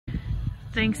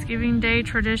Thanksgiving Day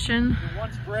tradition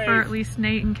for at least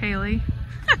Nate and Kaylee.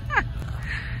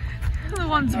 The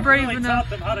one's brave really enough. Taught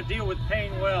them how to deal with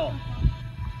pain well.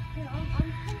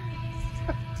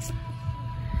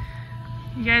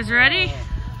 You guys ready?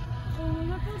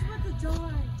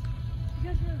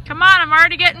 Come on, I'm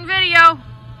already getting video.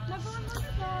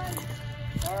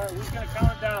 Alright, who's gonna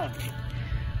count it down?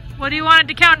 What do you want it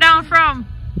to count down from?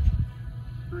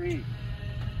 3.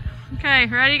 Okay,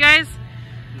 ready guys?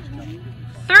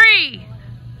 3,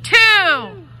 2,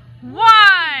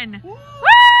 1. Woo!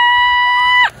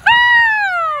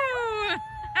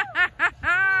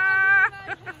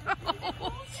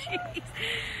 Oh, jeez.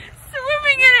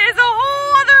 Swimming in it is a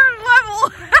whole other level.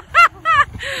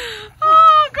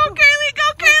 Oh, go Kaylee, go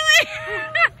Kaylee!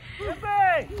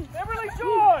 Hey, Everly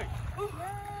Joy!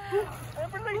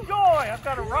 Everly Joy! I've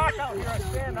got a rock out here I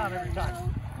stand on every time.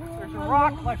 There's a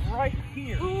rock like right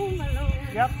here.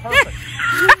 Yep, perfect.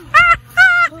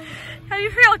 How do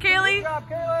you feel, Kaylee? Good job,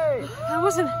 Kaylee! That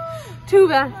wasn't too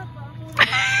bad.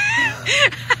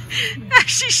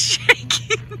 She's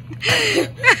shaking.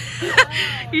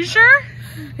 You sure?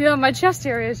 Yeah, my chest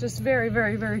area is just very,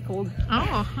 very, very cold.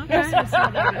 Oh, okay. You did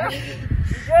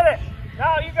it!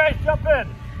 Now you guys jump in.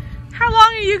 How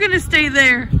long are you gonna stay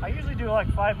there? I usually do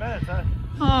like 5 minutes, huh?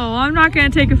 Oh, I'm not gonna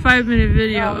take a 5-minute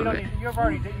video No, of it. you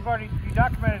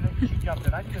documented it. She jumped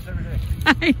in. I do this every day.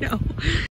 I know.